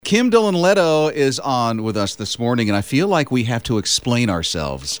Kim Dolen Leto is on with us this morning, and I feel like we have to explain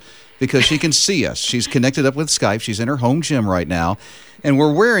ourselves because she can see us. She's connected up with Skype. She's in her home gym right now, and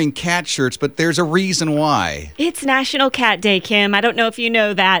we're wearing cat shirts, but there's a reason why. It's National Cat Day, Kim. I don't know if you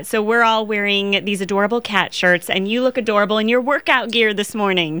know that. So we're all wearing these adorable cat shirts, and you look adorable in your workout gear this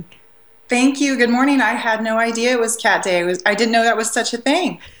morning. Thank you. Good morning. I had no idea it was Cat Day. I didn't know that was such a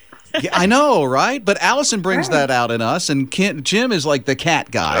thing. Yeah, I know, right? But Allison brings that out in us, and Jim is like the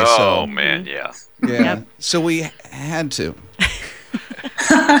cat guy. Oh, man, yeah. Yep. So we had to.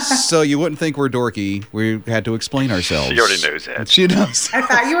 So you wouldn't think we're dorky. We had to explain ourselves. She already knows that. She knows. I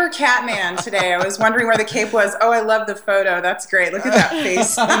thought you were Catman today. I was wondering where the cape was. Oh, I love the photo. That's great. Look at that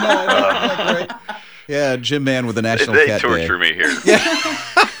face. Yeah, Jim Man with the National They Cat Day. torture me here.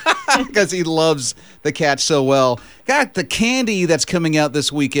 Yeah. Because he loves the cat so well. Got the candy that's coming out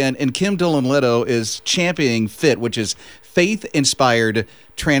this weekend, and Kim Dolen Leto is championing FIT, which is faith-inspired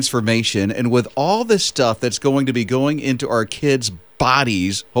transformation. And with all this stuff that's going to be going into our kids'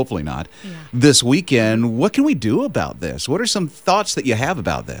 bodies, hopefully not, this weekend, what can we do about this? What are some thoughts that you have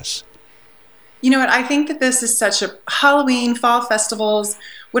about this? You know what? I think that this is such a Halloween, fall festivals,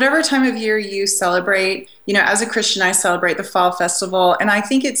 whatever time of year you celebrate. You know, as a Christian, I celebrate the fall festival, and I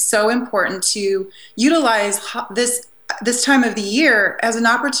think it's so important to utilize this time of the year as an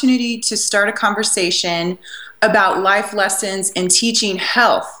opportunity to start a conversation about life lessons and teaching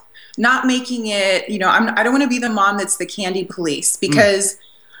health, not making it, you know, I don't want to be the mom that's the candy police, because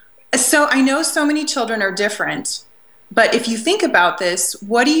so I know so many children are different. But if you think about this,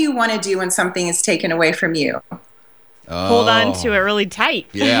 what do you want to do when something is taken away from you? Hold on to it really tight.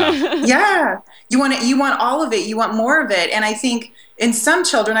 Yeah. Yeah. You want all of it. You want more of it. And I think in some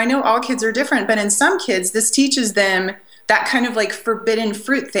children, I know all kids are different, but in some kids, this teaches them that kind of like forbidden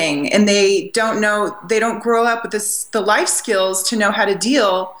fruit thing. And they don't grow up with the life skills to know how to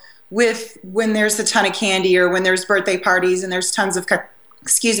deal with when there's a ton of candy or when there's birthday parties and there's tons of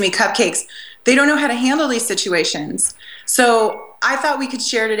cupcakes. They don't know how to handle these situations. So I thought we could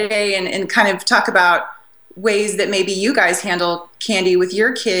share today and kind of talk about ways that maybe you guys handle candy with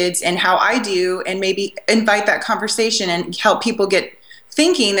your kids and how I do, and maybe invite that conversation and help people get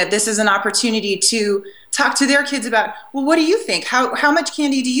thinking that this is an opportunity to talk to their kids about, well, what do you think? How much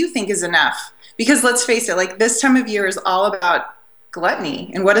candy do you think is enough? Because let's face it, like this time of year is all about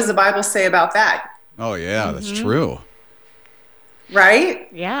gluttony. And what does the Bible say about that? Oh, yeah, that's true. Right?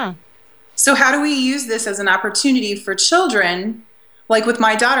 Yeah. So how do we use this as an opportunity for children? Like with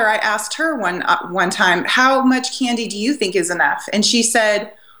my daughter, I asked her one time, how much candy do you think is enough? And she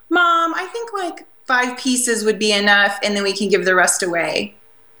said, Mom, I think like 5 pieces would be enough, and then we can give the rest away.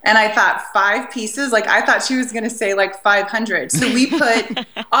 And I thought 5 pieces? Like I thought she was going to say like 500. So we put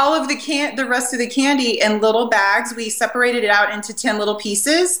all of the rest of the candy in little bags. We separated it out into 10 little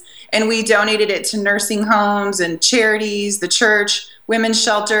pieces, and we donated it to nursing homes and charities, the church, women's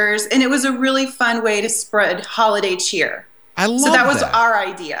shelters. And it was a really fun way to spread holiday cheer. I love that. So that was our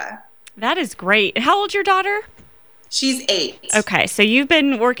idea. That is great. How old's your daughter? She's 8. Okay, so you've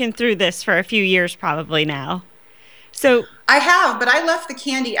been working through this for a few years probably now. So I have, but I left the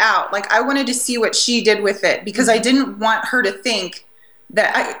candy out. Like I wanted to see what she did with it because I didn't want her to think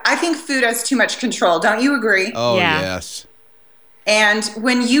that I think food has too much control. Don't you agree? Oh, yeah. Yes. And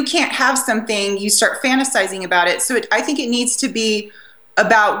when you can't have something, you start fantasizing about it. So I think it needs to be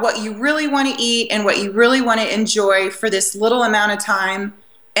about what you really want to eat and what you really want to enjoy for this little amount of time,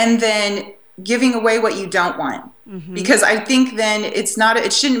 and then giving away what you don't want. Mm-hmm. Because I think then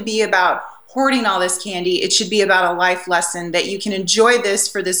it shouldn't be about hoarding all this candy. It should be about a life lesson that you can enjoy this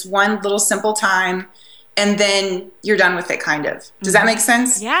for this one little simple time, and then you're done with it, kind of. Does that make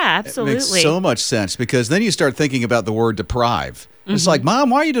sense? Yeah, absolutely. It makes so much sense, because then you start thinking about the word deprive. It's like,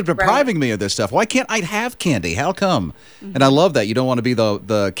 Mom, why are you depriving me of this stuff? Why can't I have candy? How come? And I love that. You don't want to be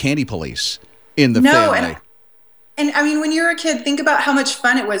the candy police in the family. And I mean, when you're a kid, think about how much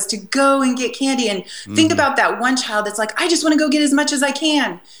fun it was to go and get candy, and think about that one child that's like, I just want to go get as much as I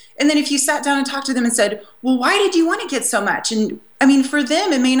can. And then if you sat down and talked to them and said, well, why did you want to get so much? And I mean, for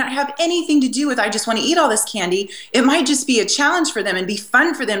them, it may not have anything to do with, I just want to eat all this candy. It might just be a challenge for them and be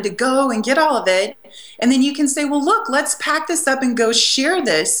fun for them to go and get all of it. And then you can say, well, look, let's pack this up and go share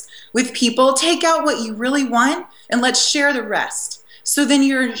this with people. Take out what you really want and let's share the rest. So then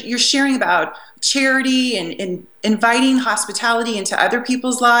you're sharing about charity and inviting hospitality into other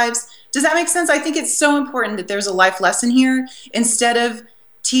people's lives. Does that make sense? I think it's so important that there's a life lesson here instead of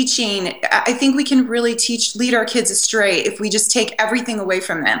teaching. I think we can really lead our kids astray if we just take everything away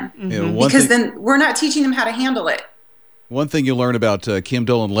from them, because then we're not teaching them how to handle it. One thing you'll learn about Kim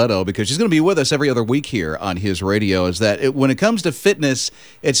Dolen Leto, because she's going to be with us every other week here on his radio, is that when it comes to fitness,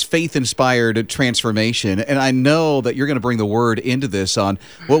 it's faith-inspired transformation. And I know that you're going to bring the word into this on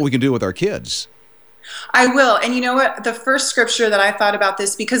what we can do with our kids. I will. And you know what? The first scripture that I thought about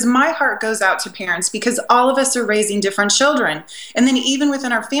this, because my heart goes out to parents, because all of us are raising different children. And then even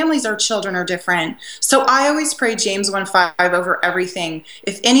within our families, our children are different. So I always pray James 1:5 over everything.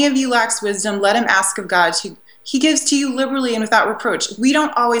 If any of you lacks wisdom, let him ask of God. He gives to you liberally and without reproach. We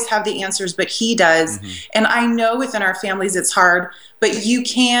don't always have the answers, but he does. Mm-hmm. And I know within our families it's hard, but you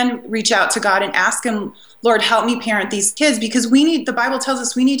can reach out to God and ask him, Lord, help me parent these kids, because the Bible tells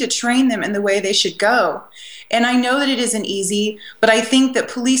us we need to train them in the way they should go. And I know that it isn't easy, but I think that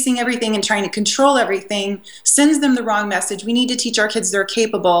policing everything and trying to control everything sends them the wrong message. We need to teach our kids they're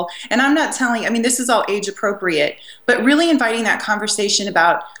capable. And I'm not this is all age appropriate, but really inviting that conversation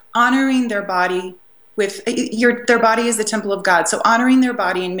about honoring their body. Their body is the temple of God. So honoring their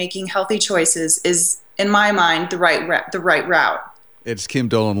body and making healthy choices is, in my mind, the right route. It's Kim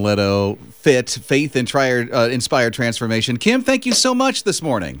Dolen Leto, faith-inspired transformation. Kim, thank you so much this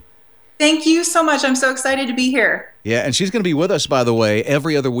morning. Thank you so much. I'm so excited to be here. Yeah, and she's going to be with us, by the way,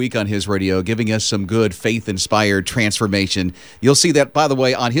 every other week on his radio, giving us some good faith-inspired transformation. You'll see that, by the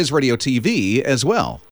way, on his radio TV as well.